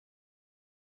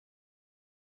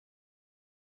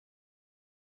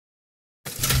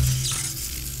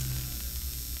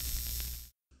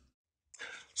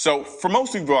So for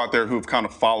most people out there who've kind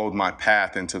of followed my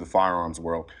path into the firearms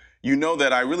world, you know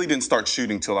that I really didn't start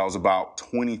shooting till I was about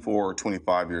 24 or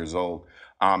 25 years old.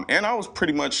 And I was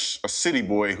pretty much a city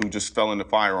boy who just fell into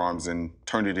firearms and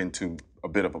turned it into a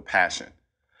bit of a passion.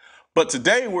 But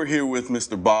today we're here with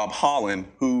Mr. Bob Holland,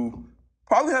 who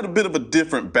probably had a bit of a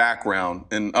different background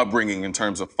and upbringing in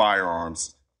terms of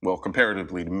firearms, well,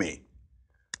 comparatively to me.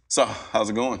 So, how's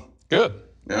it going? Good.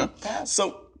 Yeah?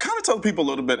 So, kind of tell people a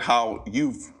little bit how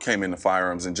you came into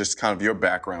firearms and just kind of your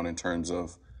background in terms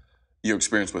of your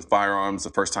experience with firearms, the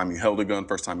first time you held a gun,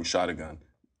 first time you shot a gun.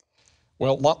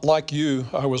 Well, like you,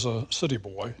 I was a city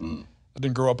boy. I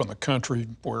didn't grow up in the country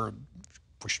where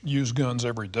we use guns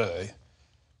every day.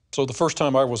 So the first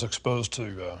time I was exposed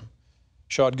to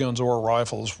shotguns or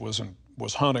rifles was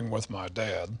hunting with my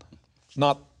dad.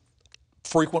 Not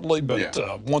frequently, but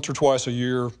once or twice a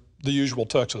year, the usual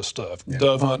Texas stuff,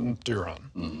 dove hunting, deer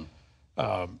hunting.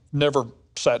 Never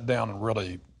sat down and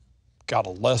really got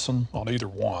a lesson on either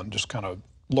one, just kind of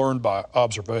learned by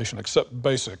observation, except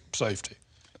basic safety.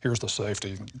 Here's the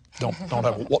safety. Don't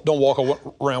walk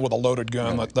around with a loaded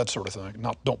gun, that sort of thing.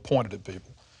 Don't point it at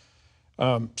people.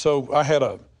 So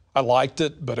I liked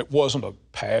it, but it wasn't a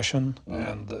passion,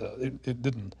 and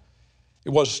it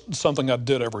was something I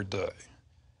did every day.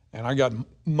 And I got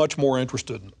much more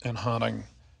interested in hunting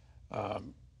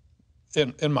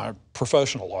in my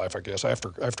professional life, I guess, after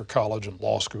college and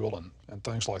law school and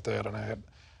things like that. And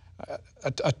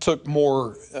I took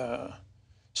more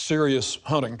serious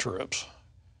hunting trips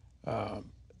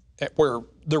where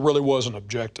there really was an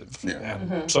objective.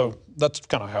 And so that's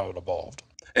kind of how it evolved.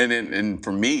 And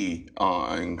for me,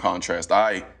 in contrast,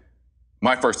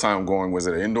 my first time going was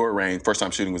at an indoor range. First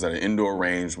time shooting was at an indoor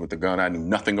range with a gun I knew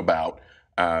nothing about.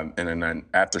 And then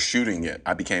after shooting it,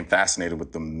 I became fascinated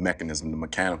with the mechanism, the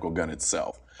mechanical gun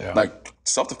itself. Like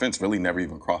self-defense really never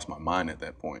even crossed my mind at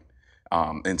that point.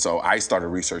 And so I started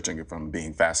researching it from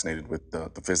being fascinated with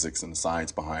the physics and the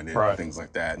science behind it and things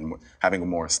like that, and having a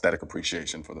more aesthetic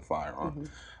appreciation for the firearm.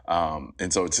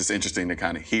 And so it's just interesting to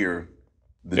kind of hear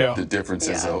the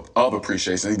differences of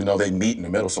appreciation, even though they meet in the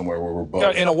middle somewhere where we're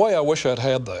both. In a way, I wish I'd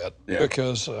had that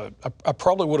because I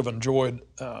probably would have enjoyed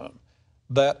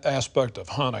that aspect of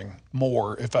hunting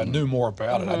more if I knew more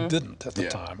about it. I didn't at the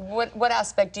time. What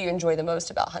aspect do you enjoy the most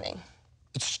about hunting?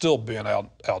 It's still being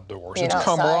outdoors. Being it's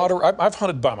outside. Camaraderie. I've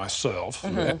hunted by myself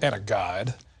and a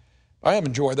guide. I have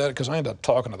enjoyed that because I ended up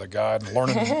talking to the guide and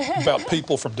learning about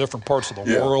people from different parts of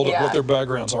the world and what their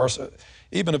backgrounds are. So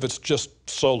even if it's just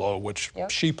solo, which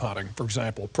sheep hunting, for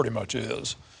example, pretty much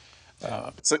is.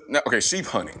 So now, okay, sheep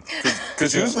hunting.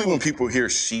 Because usually when people hear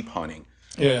sheep hunting,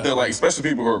 they're like, especially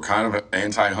people who are kind of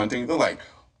anti-hunting, they're like,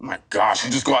 oh my gosh,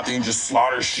 you just go out there and just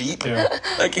slaughter sheep?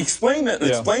 Like, explain that.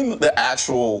 Explain the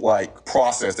actual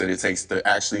process that it takes to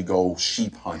actually go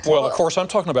sheep hunting. Well, of course, I'm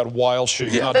talking about wild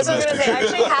sheep, not That's what I was domestic. going to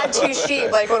say. I actually had 2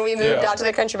 sheep. Like when we moved out to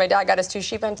the country, my dad got us 2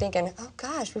 sheep. I'm thinking, oh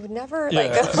gosh, we would never go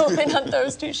and hunt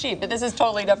those 2 sheep. But this is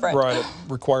totally different. Right, it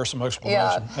requires some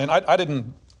explanation. And I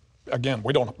didn't, again,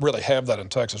 we don't really have that in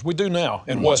Texas. We do now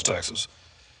in West Texas,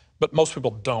 but most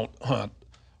people don't hunt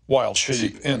wild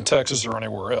sheep in Texas or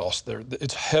anywhere else.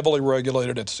 It's heavily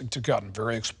regulated. It's gotten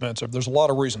very expensive. There's a lot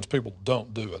of reasons people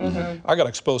don't do it. I got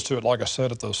exposed to it, like I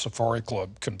said, at the Safari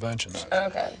Club conventions.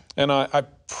 And I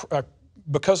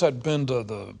because I'd been to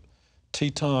the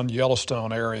Teton,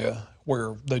 Yellowstone area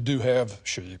where they do have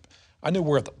sheep, I knew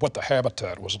what the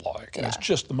habitat was like. And it's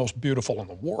just the most beautiful in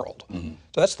the world.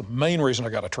 So that's the main reason I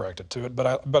got attracted to it. But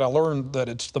I learned that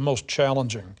it's the most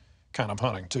challenging kind of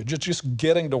hunting too. Just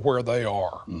getting to where they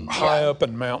are, high up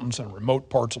in mountains and remote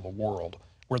parts of the world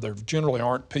where there generally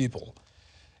aren't people,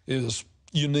 is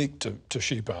unique to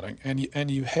sheep hunting.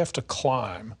 And you have to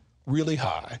climb really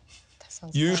high,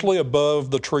 usually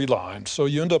above the tree line. So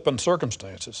you end up in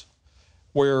circumstances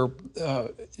where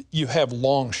you have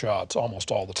long shots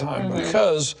almost all the time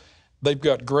because they've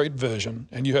got great vision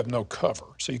and you have no cover.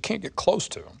 So you can't get close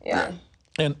to them.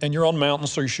 And you're on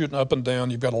mountains, so you're shooting up and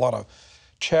down. You've got a lot of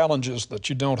challenges that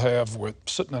you don't have with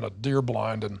sitting in a deer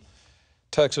blind in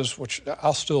Texas, which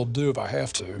I'll still do if I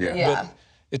have to, but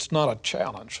it's not a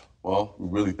challenge. Well, we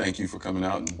really thank you for coming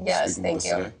out and speaking with us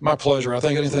today. My pleasure. I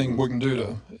think anything we can do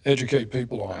to educate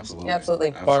people on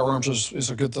firearms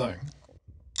is a good thing.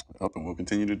 And we'll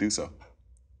continue to do so.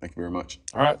 Thank you very much.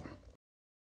 All right.